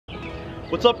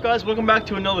What's up guys, welcome back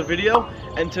to another video,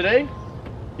 and today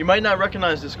you might not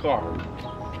recognize this car.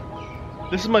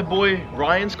 This is my boy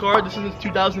Ryan's car. This is his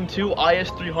 2002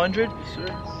 IS300. Yes,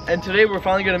 sir. And today we're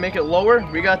finally going to make it lower.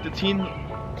 We got the Tein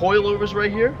coilovers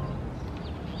right here.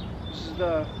 This is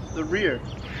the rear,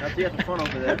 not the at the front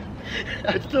over there.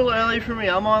 It's still early for me.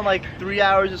 I'm on like 3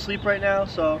 hours of sleep right now,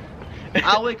 so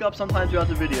I'll wake up sometime throughout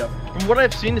the video. From what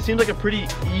I've seen, it seems like a pretty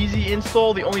easy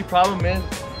install. The only problem is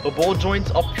the ball joints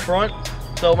up front,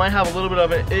 so it might have a little bit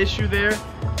of an issue there.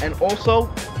 And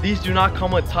also, these do not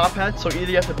come with top hats, so either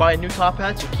you have to buy new top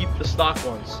hats or keep the stock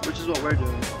ones. Which is what we're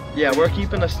doing. Yeah, we're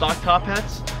keeping the stock top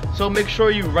hats. So make sure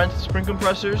you rent spring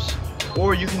compressors,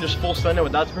 or you can just full send it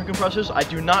without spring compressors. I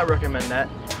do not recommend that,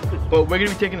 but we're gonna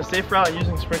be taking the safe route and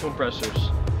using spring compressors.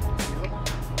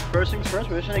 First things first,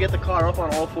 we're just gonna get the car up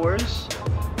on all fours.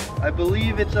 I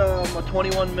believe it's a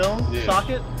 21 mil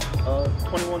socket,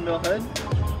 21 mil head.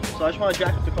 So I just want to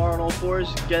jack up the car on all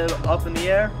fours, get it up in the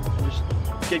air, and just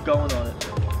get going on it.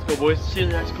 Let's go, boys. See you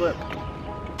in the next clip.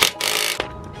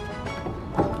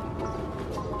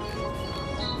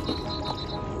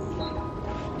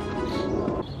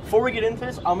 Before we get into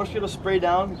this, I'm just gonna spray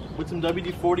down with some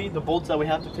WD-40 the bolts that we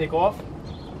have to take off.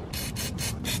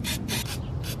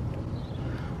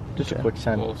 Just a quick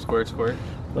send. Little squirt.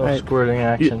 Little squirting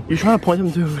action. You're trying to point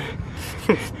them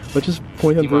to. Let's just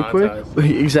point them real quick.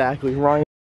 Exactly. Ryan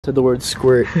said the word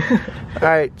squirt. All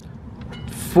right.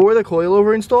 For the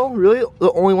coilover install, really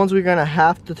the only ones we're gonna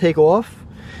have to take off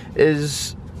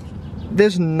is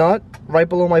this nut right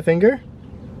below my finger.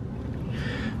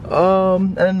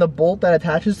 And then the bolt that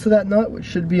attaches to that nut, which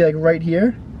should be like right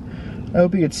here. I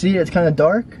hope you can see it. It's kind of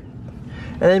dark.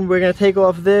 And then we're gonna take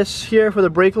off this here for the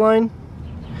brake line.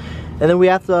 And then we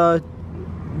have to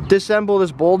disassemble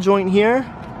this ball joint here.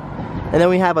 And then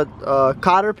we have a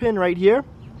cotter pin right here,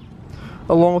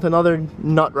 along with another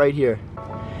nut right here.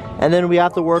 And then we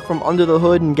have to work from under the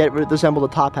hood and disassemble the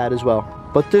top hat as well.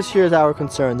 But this here is our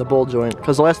concern, the ball joint,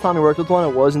 because the last time we worked with one,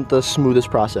 it wasn't the smoothest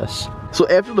process. So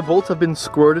after the bolts have been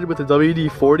squirted with the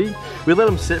WD-40, we let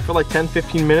them sit for like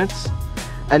 10-15 minutes.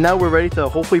 And now we're ready to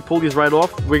hopefully pull these right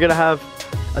off. We're gonna have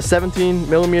a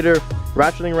 17mm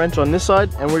ratcheting wrench on this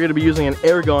side, and we're gonna be using an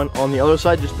air gun on the other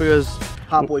side just because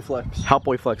Hot boy flex. Hot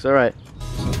boy flex, all right.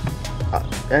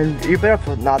 And you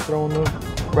better not throwing the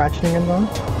ratcheting end on.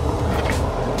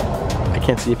 I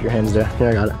can't see if your hand's there. Here,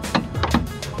 I got it.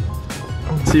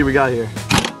 Let's see what we got here.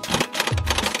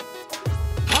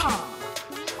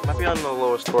 Might be on the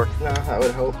lowest torque. Nah, I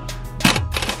would hope.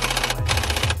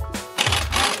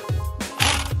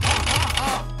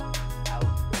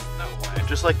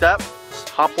 Just like that.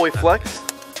 Hot boy flex.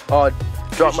 Oh,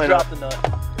 drop my nut. The nut.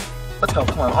 Let's go,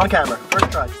 come on camera,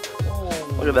 first try.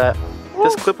 Oh. Look at that.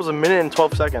 This clip was 1 minute and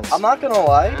 12 seconds. I'm not gonna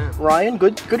lie, Ryan,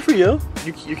 good for you.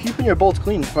 You're keeping your bolts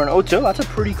clean. For an O2, that's a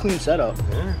pretty clean setup.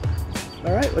 Yeah.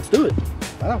 All right, let's do it.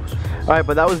 Wow. All right,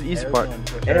 but that was the easy part.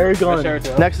 Air gun.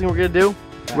 Next thing we're gonna do,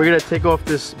 we're gonna take off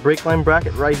this brake line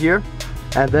bracket right here,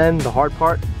 and then the hard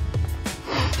part,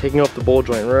 taking off the ball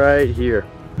joint right here.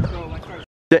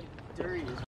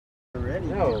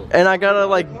 And I gotta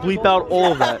like bleep out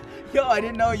all of that. Yo, I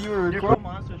didn't know you were recording.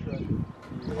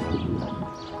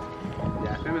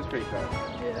 Yeah, it was pretty fast.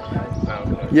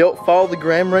 Yeah, Yo, follow the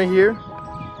gram right here.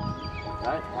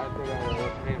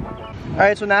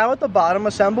 Alright, so now at the bottom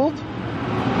assembled.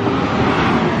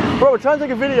 Bro, we're trying to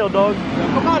take a video, dog.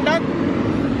 Come on, Dad.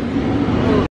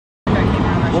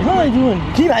 What am I doing?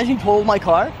 Can you imagine you totaled my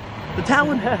car? The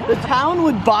town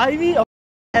would buy me a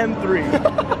M3.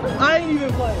 I ain't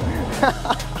even playing.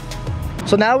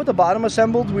 So now with the bottom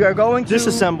assembled, we are going to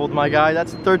Disassembled, my guy.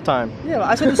 That's the third time. Yeah,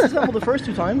 I said disassembled the first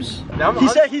 2 times.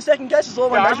 He second guesses all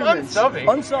my measurements.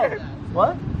 Unsubbed.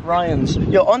 What? Ryan's.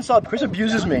 Yo, unsubbed. Chris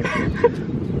abuses me.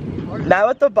 Now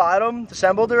at the bottom,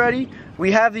 assembled already,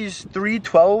 we have these 3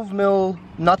 12mm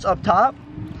nuts up top.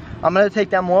 I'm gonna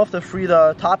take them off to free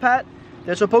the top hat.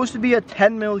 There's supposed to be a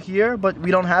 10mm here, but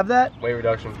we don't have that. Weight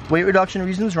reduction. Weight reduction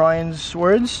reasons, Ryan's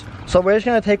words. So we're just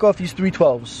gonna take off these 3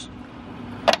 12s.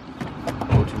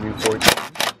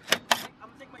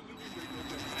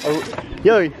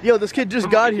 Yo, this kid just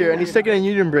got here and he's taking a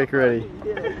union brake already.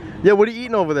 Yeah, what are you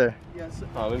eating over there? Yes.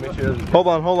 Let me make sure. Hold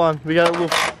on. We got a little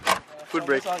food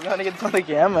break. You wanna get this on the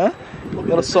camera?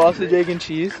 Got a sausage, egg, and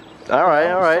cheese. All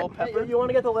right. Hey, you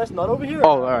wanna get the last nut over here?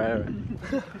 Oh, all right.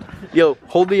 Yo,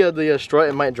 hold the strut,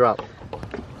 it might drop.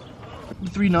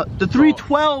 The 3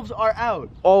 12s are out.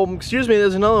 Oh, excuse me,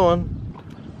 there's another one.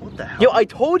 What the hell? Yo, I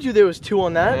told you there was 2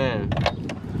 on that.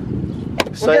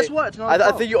 So well, guess what? It's not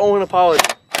I think you owe an apology.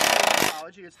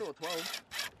 Apology, it's still a 12.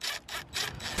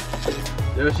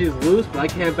 Yo, she's loose, but I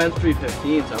can't bench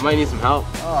 315, so I might need some help.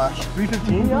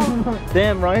 315, yo?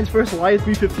 Damn, Ryan's first live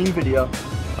 315 video.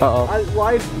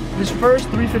 Live, his first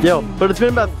 315. Yo, but it's been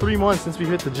about 3 months since we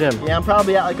hit the gym. Yeah, I'm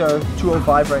probably at like a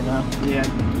 205 right now. Yeah.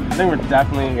 I think we're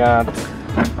definitely gonna...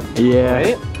 Yeah.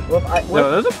 Right?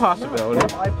 No, there's a possibility.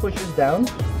 What if I push this down?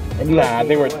 And Nah, I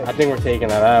think we're taking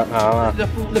that out. I don't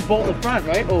know. The bolt in the front,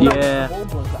 right? Oh, Yeah.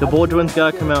 The ball joint's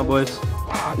gotta come out, boys.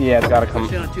 Yeah, it's gotta come.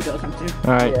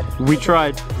 Alright, Yeah. we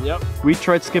tried. Yep. We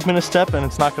tried skipping a step and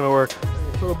it's not gonna work.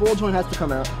 So the ball joint has to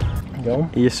come out. Go.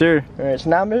 Yes, sir. Alright, so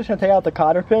now I'm just gonna take out the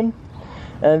cotter pin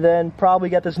and then probably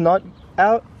get this nut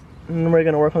out, and then we're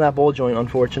gonna work on that ball joint,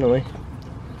 unfortunately.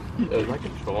 There's my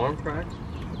control arm cracked.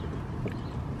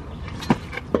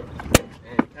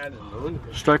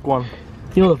 Strike one.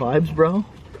 You know the vibes, bro?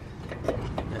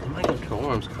 My control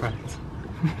arm's cracked.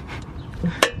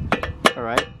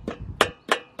 Alright.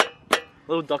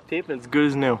 Little duct tape and it's good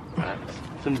as new.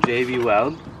 Some JV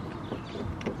weld.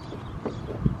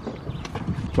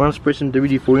 You wanna spray some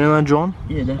WD-40 on that, John?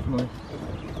 Yeah, definitely.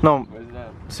 No, What is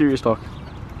that? serious talk.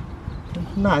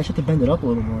 Nah, I just have to bend it up a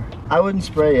little more. I wouldn't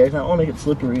spray it, I don't want to get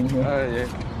slippery in here. Oh,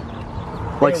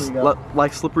 yeah. Like, There we go.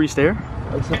 like slippery stair?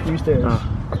 Like slippery stairs.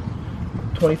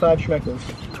 25 schmeckles.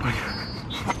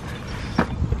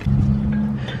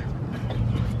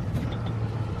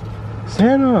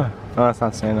 Santa! Oh, that's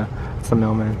not Santa. It's the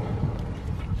mailman.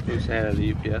 You're saying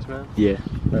the UPS man? Yeah,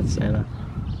 that's Santa.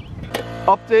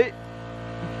 Update.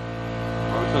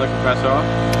 Turn the compressor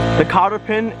off. The cotter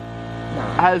pin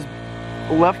has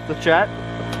left the chat.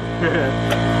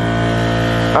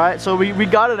 Alright, so we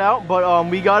got it out, but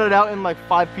we got it out in like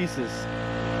 5 pieces.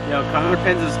 Yo, cotter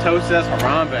pins is toasted as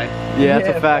Harambe. Yeah,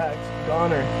 that's a fact. Facts.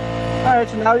 Goner. Alright,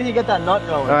 so now we can get that nut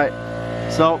going. Alright,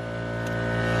 so.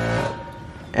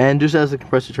 And just as the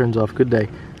compressor turns off, good day.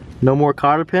 No more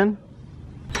cotter pin.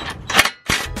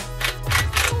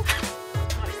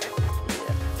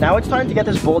 Now it's time to get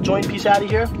this bolt joint piece out of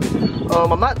here.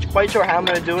 I'm not quite sure how I'm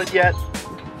gonna do it yet.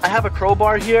 I have a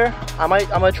crowbar here. I'm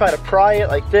gonna try to pry it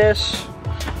like this.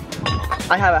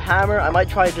 I have a hammer. I might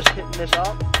try just hitting this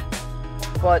up,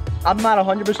 but I'm not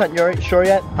 100% sure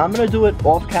yet. I'm gonna do it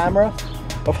off camera,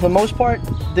 but for the most part,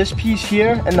 this piece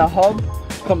here and the hub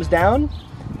comes down,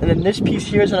 and then this piece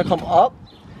here is gonna come up,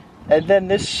 and then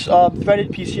this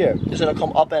threaded piece here is gonna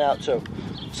come up and out too.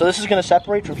 So this is gonna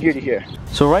separate from here to here.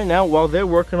 So right now, while they're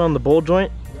working on the bolt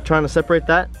joint, trying to separate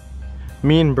that,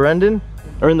 me and Brendan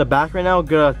are in the back right now,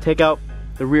 gonna take out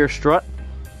the rear strut.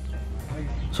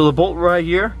 So the bolt right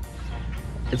here,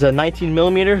 it's a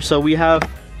 19mm, so we have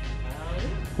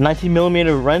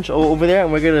 19mm wrench over there,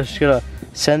 and we're just gonna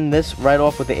send this right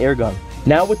off with the air gun.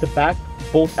 Now with the back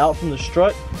bolt out from the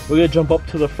strut, we're gonna jump up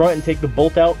to the front and take the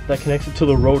bolt out that connects it to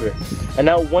the rotor. And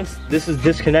now once this is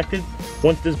disconnected,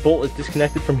 once this bolt is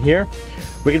disconnected from here,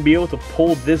 we're gonna be able to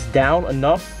pull this down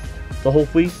enough to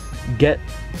hopefully get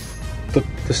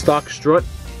the stock strut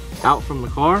out from the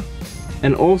car.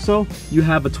 And also, you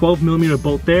have a 12mm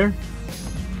bolt there,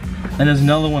 and there's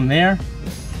another one there.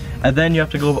 And then you have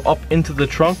to go up into the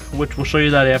trunk, which we'll show you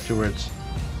that afterwards.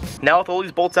 Now with all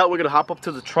these bolts out, we're gonna hop up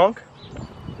to the trunk.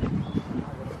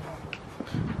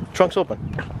 Trunk's open.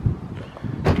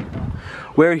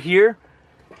 Where here,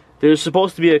 there's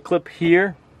supposed to be a clip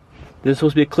here. There's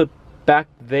supposed to be a clip back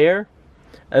there.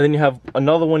 And then you have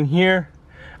another one here.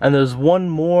 And there's one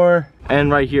more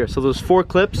and right here. So there's 4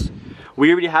 clips.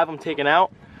 We already have them taken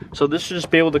out. So this should just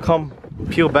be able to come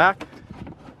peel back.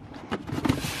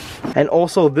 And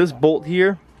also this bolt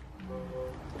here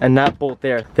and that bolt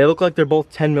there. They look like they're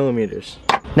both 10mm.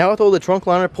 Now with all the trunk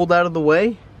liner pulled out of the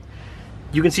way,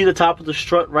 you can see the top of the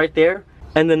strut right there.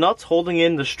 And the nuts holding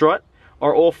in the strut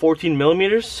are all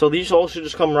 14mm. So these all should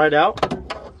just come right out.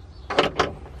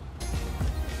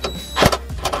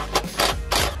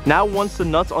 Now once the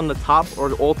nuts on the top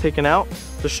are all taken out,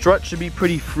 the strut should be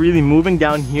pretty freely moving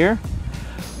down here.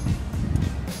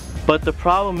 But the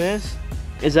problem is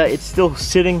that it's still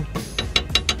sitting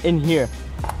in here.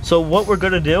 So what we're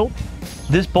gonna do,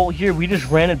 this bolt here, we just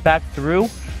ran it back through,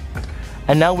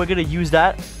 and now we're gonna use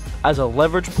that as a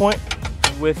leverage point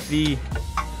with the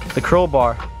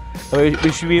crowbar.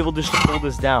 We should be able just to pull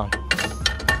this down.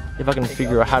 If I can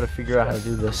figure out how to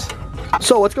do this.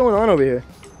 So what's going on over here?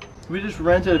 We just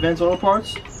rented Advanced Auto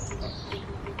Parts.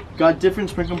 Got different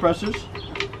spring compressors.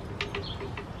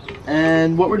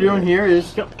 And what we're doing here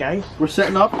is we're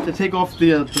setting up to take off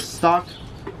the stock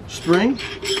spring.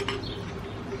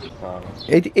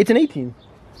 It's an 18.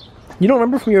 You don't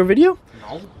remember from your video?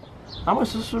 No. How am I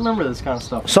supposed to remember this kind of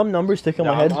stuff? Some numbers stick in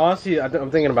my head. Honestly,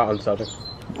 I'm thinking about unsubbing.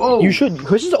 Whoa. You should.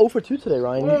 Chris is 0 for 2 today,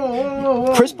 Ryan.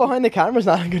 Whoa. Chris behind the camera is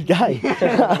not a good guy.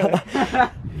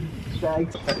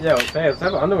 Yo, fans,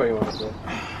 have underwear you want to.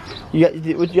 You got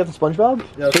the SpongeBob?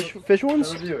 Yeah, fish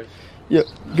ones? Yeah,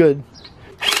 good.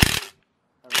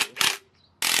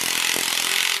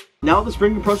 Now the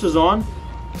spring compressor's on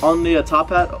the top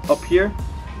hat up here,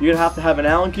 you're gonna have to have an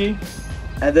Allen key,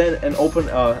 and then and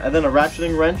then a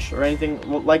ratcheting wrench or anything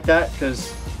like that,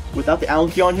 because without the Allen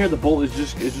key on here, the bolt is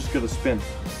just gonna spin.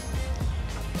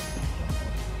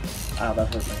 Ow,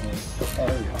 that hurt my hand. Oh,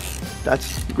 there we go.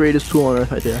 That's the greatest tool on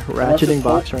earth right there. Ratcheting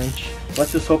box wrench.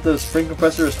 Let's just hope that the spring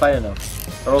compressor is tight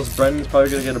enough, or else Brendan's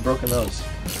probably gonna get a broken nose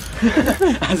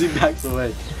as he backs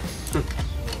away.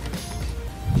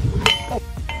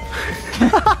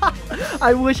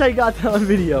 I wish I got that on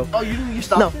video. Oh, you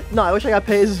stopped it? No, I wish I got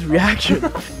Paige's reaction.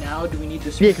 Now do we need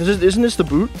this? Yeah, because isn't this the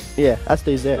boot? Yeah, that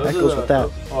stays there. That goes with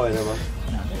that. Oh, yeah, never mind.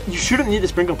 You shouldn't need the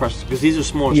spring compressors because these are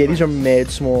small. Yeah, these are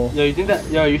mad small. Yo, you think that?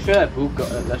 Yo, you sure that boot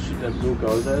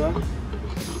goes there though?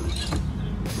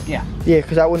 Yeah. Yeah,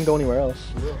 because that wouldn't go anywhere else.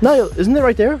 No, yo, isn't it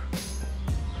right there?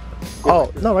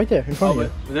 Oh, no, right there in front of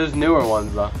you. There's newer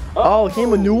ones though. Oh, it came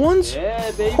with new ones?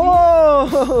 Yeah, baby.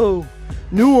 Whoa!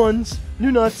 New ones, new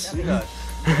nuts.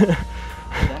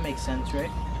 That makes sense,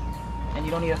 right? And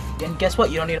you don't need and guess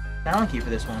what? You don't need a Allen key for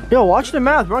this one. Yo, watch the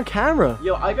math. We're on camera.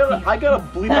 Yo, I gotta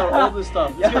bleep out all this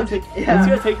stuff. It's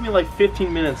gonna take me like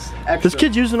 15 minutes extra. This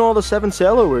kid's using all the 7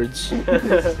 sailor words.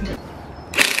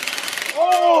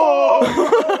 Oh!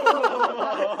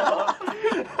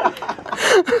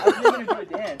 I was gonna do a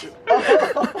dance.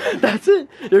 That's it.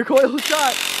 Your coil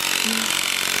shot.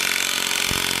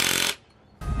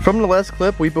 From the last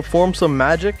clip, we performed some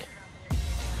magic.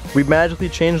 We magically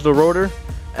changed the rotor,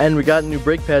 and we got new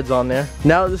brake pads on there.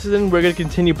 Now this is in, we're gonna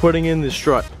continue putting in the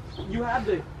strut. You have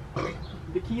the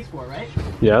keys for it, right?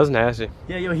 Yeah, that was nasty.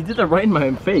 Yeah, yo, he did that right in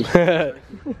my face.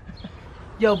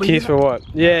 Yo, but Keys for what?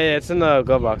 Yeah, it's in the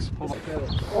glove box.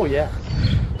 Oh yeah.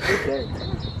 Okay.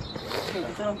 Hey,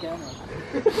 put that on camera.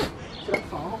 Should I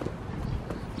fall?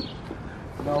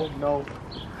 No.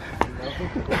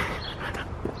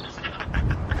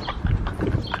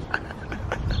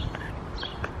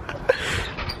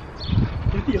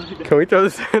 Can we throw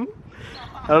this in?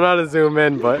 I don't know how to zoom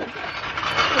in, but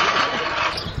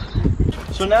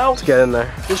So now, let's get in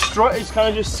there. the strut is kind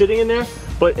of just sitting in there,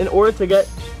 but in order to get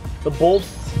the bolt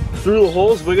through the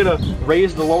holes, we're gonna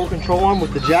raise the lower control arm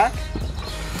with the jack.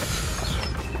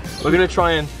 We're gonna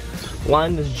try and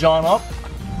line this John up.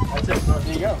 That's it,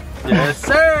 there you go. Yes,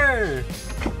 sir!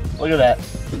 Look at that.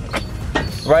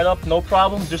 Right up, no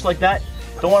problem, just like that.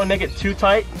 Don't wanna make it too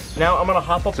tight. Now I'm gonna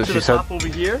hop up So to she the said- top over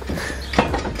here.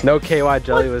 No KY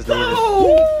jelly was needed.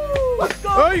 Let's go!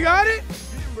 Oh, you got it?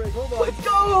 Let's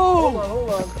go!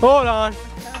 Hold on.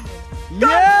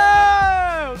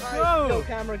 Yeah! Let's Yo, go!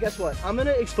 camera, guess what? I'm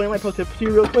gonna explain my pro tip to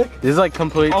you real quick. This is like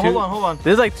complete. Oh, hold on.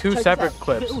 This is like 2 Check separate this out.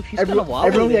 clips. Ooh, she's kind of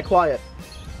Everyone get quiet.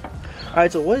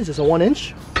 Alright, so what is this, a 1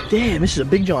 inch? Damn, this is a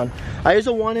big John. I use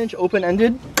a 1 inch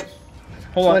open-ended.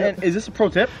 Hold on, and is this a pro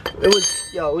tip? It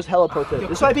was hella pro tip.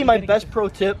 This might be my best pro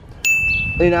tip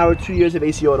in our 2 years of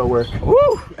AC Auto work.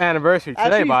 Woo! Anniversary today,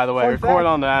 Actually, by the way. fun Record fact.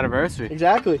 on the anniversary.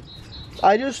 Exactly.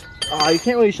 I just, I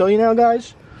can't really show you now,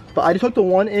 guys, but I just took the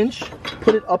 1 inch,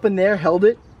 put it up in there, held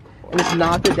it, and just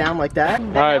knocked it down like that. All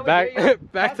right,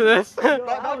 back to this. That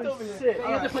was sick. You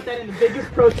have to put that in the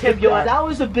biggest pro tip you'll That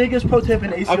was the biggest pro tip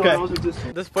in AC Okay. Auto.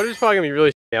 This footage is probably gonna be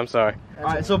really shitty. I'm sorry.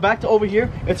 Alright, so back to over here.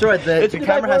 It's alright, the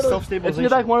camera has self-stabilization. It's in the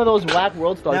back one of those Black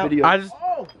World Star Now, videos. I just.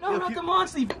 No, not the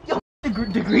monster. Yo, the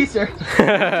degreaser.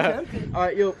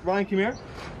 Alright, yo, Ryan, come here.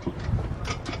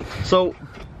 So,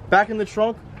 back in the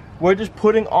trunk, we're just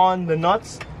putting on the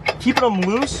nuts, keeping them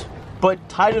loose, but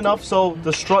tight enough so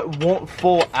the strut won't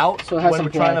fall out So it has when some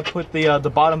we're trying play. to put the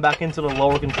bottom back into the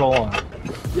lower control arm.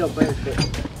 Yo, but Isn't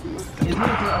it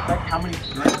gonna affect how many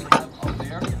threads you have up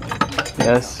there?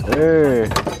 Yes, sir.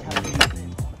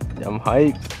 I'm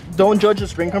hyped. don't judge the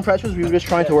spring compressors. We were just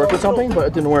trying to work with something, but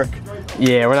it didn't work.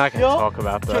 Yeah, we're not gonna Yo, talk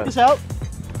about Check that. this out.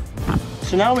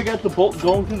 So now we got the bolt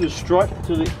going through the strut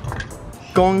to the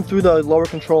Going through the lower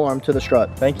control arm to the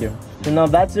strut. Thank you. So now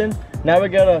that's in. Now we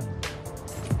gotta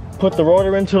put the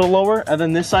rotor into the lower, and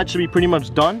then this side should be pretty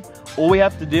much done. All we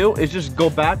have to do is just go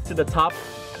back to the top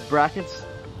brackets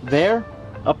there,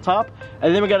 up top,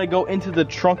 and then we gotta go into the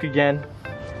trunk again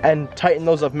and tighten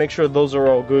those up, make sure those are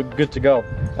all good to go.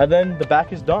 And then the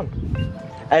back is done.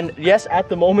 And yes, at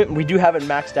the moment, we do have it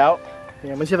maxed out. Yeah,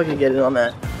 let me see if I can get it on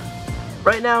that.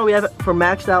 Right now we have it for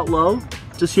maxed out low,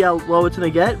 to see how low it's gonna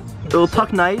get. It'll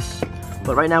tuck nice,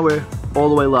 but right now we're all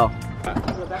the way low.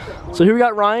 So here we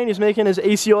got Ryan, he's making his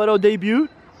AC Auto debut.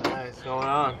 What's going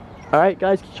on? Alright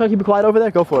guys, try to keep it quiet over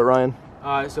there. Go for it, Ryan.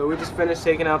 Alright, so we just finished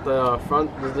taking out the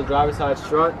front, the driver's side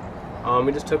strut.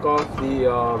 We just took off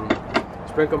the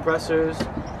spring compressors,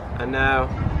 and now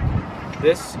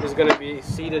this is going to be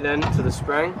seated into the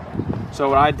spring. So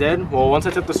what I did, well, once I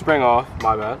took the spring off,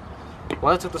 my bad.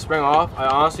 Once I took the spring off, I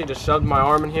honestly just shoved my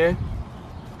arm in here,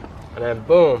 and then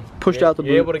boom, pushed out the boot.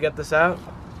 You're able to get this out,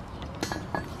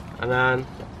 and then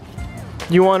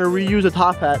you want to reuse the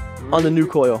top hat on the new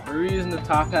coil. We're reusing the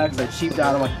top hat because I cheaped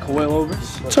out on my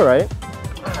coilovers. It's alright.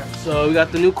 So we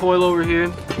got the new coilover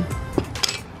here.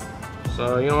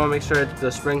 So you want to make sure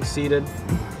the spring's seated.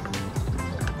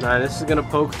 Now this is gonna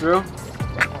poke through,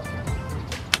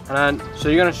 and then, so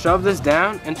you're gonna shove this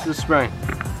down into the spring.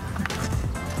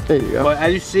 There you go. But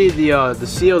as you see, the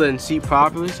seal didn't seat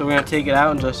properly, so we're gonna take it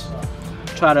out and just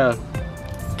try to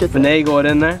finagle it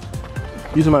in there.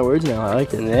 Using my words now, I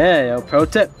like it. Yeah, yo, pro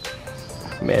tip.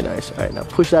 Man, nice. All right, now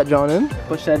push that joint in.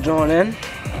 Push that joint in.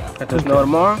 Let us know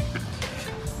tomorrow.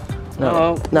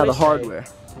 Now the hardware.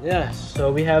 Yes,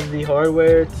 so we have the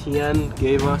hardware Tein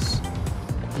gave us.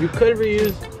 You could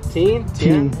reuse Tein.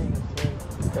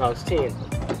 Oh, it's Tein.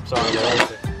 Sorry, man.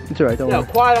 It's alright, don't worry.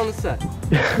 Quiet on the set.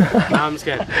 Nah, I'm just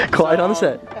kidding. Quiet on the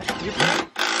set.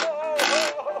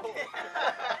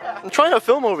 I'm trying to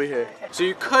film over here. So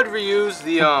you could reuse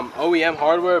the OEM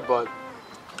hardware, but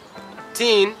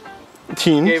Tein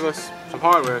gave us some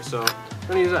hardware, so we're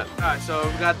gonna use that. Alright, so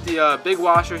we got the big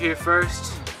washer here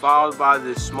first, followed by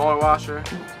the smaller washer,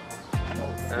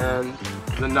 and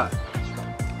the nut.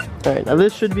 Alright, now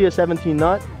this should be a 17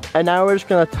 nut, and now we're just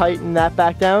gonna tighten that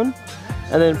back down,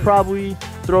 and then probably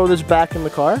throw this back in the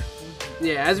car.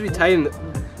 Yeah, as we tighten it,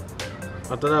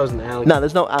 I thought that was an Allen key. No,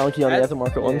 there's no Allen key on the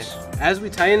aftermarket ones. As we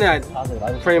tighten that,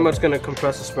 pretty much gonna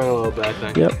compress the spring a little bit, I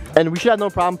think. Yep. And we should have no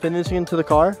problem finishing into the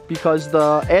car because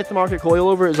the aftermarket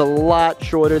coilover is a lot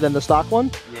shorter than the stock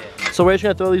one. Yeah. So we're just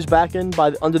gonna throw these back in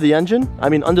under the engine,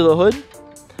 under the hood,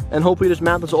 and hopefully just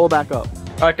mount this all back up.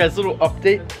 All right, guys, little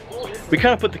update. We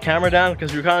kind of put the camera down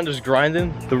because we were kind of just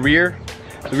grinding the rear.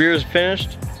 The rear is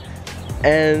finished,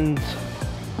 and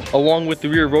along with the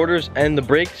rear rotors and the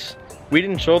brakes, we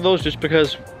didn't show those just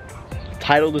because the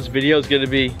title of this video is going to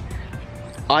be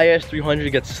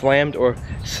IS300 gets slammed, or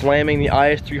slamming the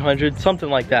IS300, something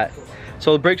like that.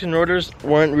 So the brakes and rotors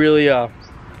weren't really a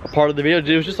part of the video.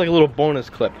 It was just like a little bonus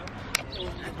clip.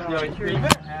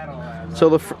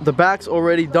 So the back's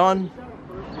already done,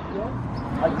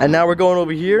 and now we're going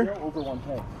over here.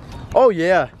 Oh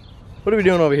yeah, what are we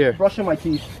doing over here? Brushing my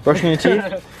teeth. Brushing your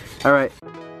teeth? All right.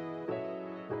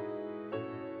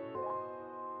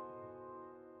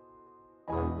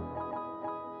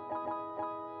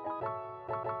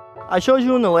 I showed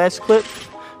you in the last clip,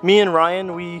 me and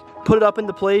Ryan, we put it up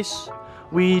into place.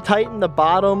 We tightened the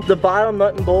bottom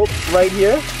nut and bolt right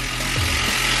here.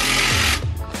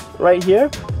 Right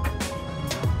here.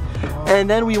 And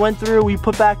then we went through, we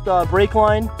put back the brake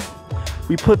line.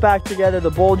 We put back together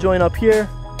the ball joint up here,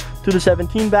 threw the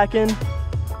 17 back in.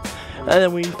 And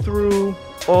then we threw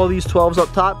all these 12s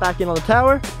up top back in on the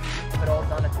tower. Put it all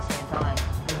done at the same time.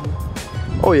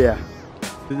 Oh yeah.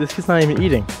 This kid's not even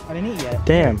eating. I didn't eat yet.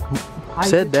 Damn.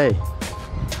 Sad day.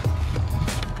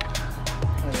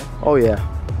 Oh yeah.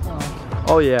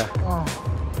 Oh yeah.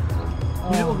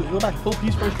 You go back full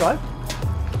piece first try?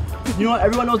 You know what?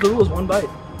 Everyone knows the rules. One bite.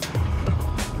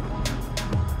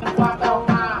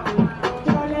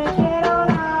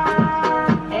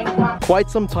 Quite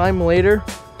some time later,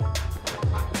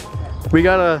 we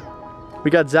got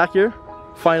Zach here,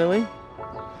 finally.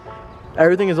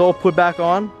 Everything is all put back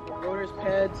on.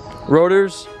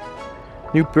 Rotors,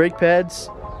 new brake pads,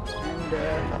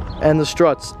 and the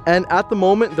struts. And at the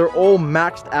moment, they're all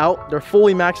maxed out. They're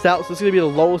fully maxed out, so this is gonna be the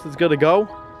lowest it's gonna go.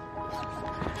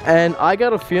 And I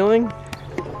got a feeling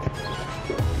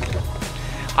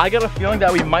that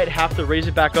we might have to raise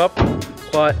it back up,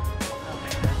 but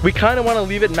we kind of want to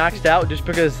leave it maxed out just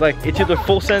because like it's either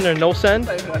full send or no send.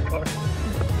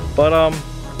 But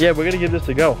yeah, we're gonna give this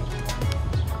a go.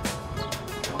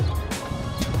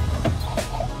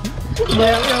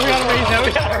 Yeah, we gotta raise that.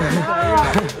 We gotta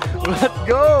raise that. Let's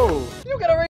go. You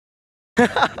gotta raise.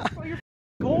 You're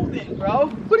golden, bro.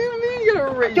 What do you mean you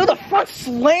gotta raise? Yo, the front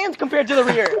slams compared to the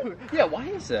rear. Yeah, why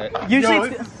is that?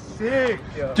 Usually it's sick.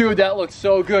 Yo. Dude, that looks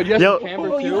so good. You have some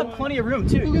camber too. You have plenty of room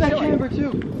too. Look at that camber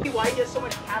too. Why you get so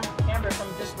much camber from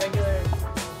just regular,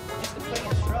 just the putting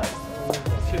in struts?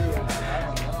 I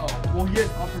don't know. Well, he has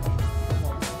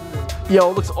upper.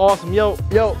 Yo, it looks awesome. Yo,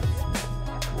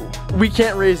 we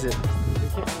can't raise it.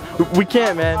 We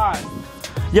can't, man.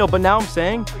 Yo, but now I'm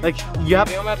saying, like, you have.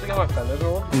 You think I'm gonna have to get my fenders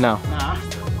rolled? No.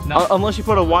 Nah. Unless you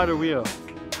put a wider wheel.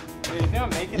 You think I'm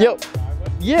making Yo. it?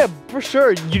 Yeah, for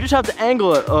sure. You just have to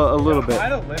angle it a little bit. If I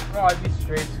had a lip, bro, I'd be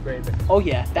straight scraping. Oh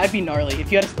yeah, that'd be gnarly.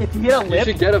 If you had a You lip.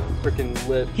 should get a freaking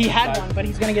lip. He had one, but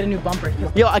he's gonna get a new bumper.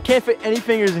 Yo, I can't fit any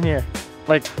fingers in here.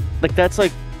 Like that's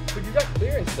like. But you got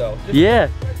clearance though. Just Yeah.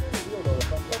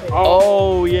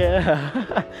 Oh, Oh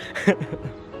yeah.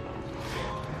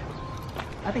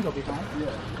 I think he'll be fine.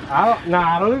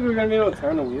 I don't think we're gonna be able to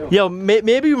turn the wheel. Yo,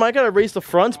 maybe we might gotta raise the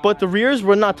fronts, but the rears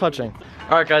we're not touching.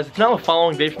 All right, guys, it's now the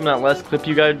following day from that last clip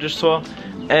you guys just saw,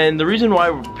 and the reason why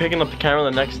we're picking up the camera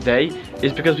the next day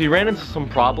is because we ran into some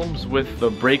problems with the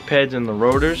brake pads and the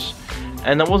rotors,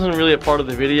 and that wasn't really a part of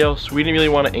the video, so we didn't really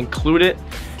want to include it.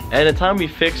 And the time we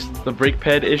fixed the brake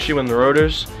pad issue and the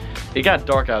rotors, it got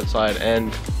dark outside,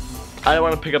 and I didn't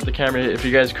want to pick up the camera if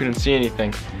you guys couldn't see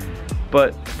anything.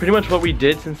 But pretty much what we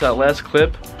did since that last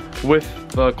clip with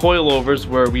the coilovers,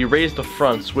 where we raised the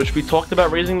fronts, which we talked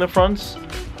about raising the fronts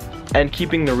and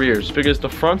keeping the rears, because the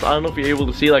front, I don't know if you're able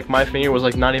to see, like my finger was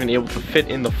like not even able to fit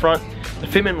in the front. The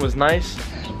fitment was nice,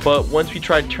 but once we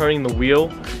tried turning the wheel,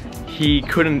 he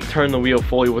couldn't turn the wheel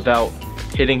fully without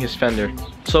hitting his fender.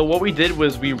 So what we did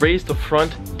was we raised the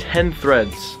front 10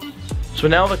 threads. So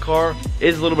now the car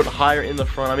is a little bit higher in the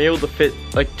front. I'm able to fit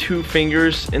like 2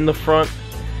 fingers in the front,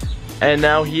 and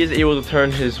now he is able to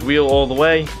turn his wheel all the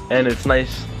way, and it's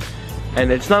nice.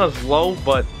 And it's not as low,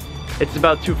 but it's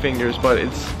about 2 fingers, but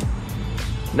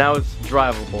now it's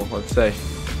drivable, let's say.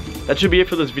 That should be it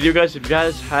for this video, guys. If you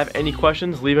guys have any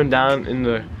questions, leave them down in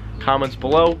the comments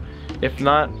below. If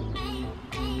not,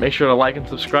 make sure to like and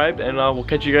subscribe, and we'll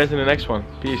catch you guys in the next one.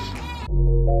 Peace.